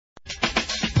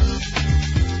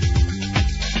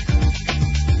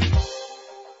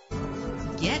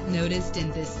noticed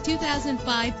in this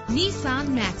 2005 Nissan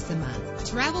Maxima.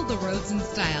 Travel the roads in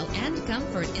style and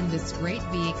comfort in this great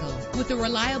vehicle with a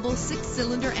reliable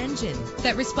 6-cylinder engine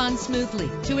that responds smoothly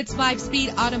to its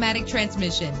 5-speed automatic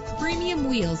transmission. Premium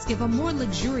wheels give a more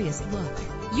luxurious look.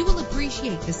 You will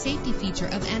appreciate the safety feature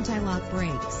of anti-lock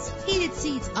brakes. Heated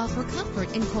seats offer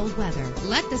comfort in cold weather.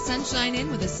 Let the sunshine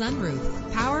in with a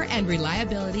sunroof. Power and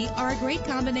reliability are a great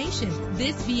combination.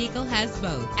 This vehicle has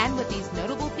both. And with these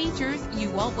notable features, you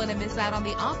won't want to miss out on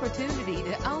the opportunity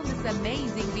to own this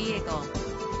amazing vehicle.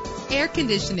 Air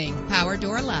conditioning, power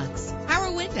door locks,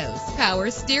 power windows, power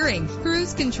steering,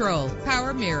 cruise control,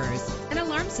 power mirrors, an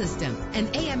alarm system,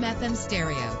 and AM/FM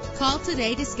stereo. Call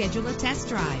today to schedule a test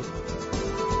drive.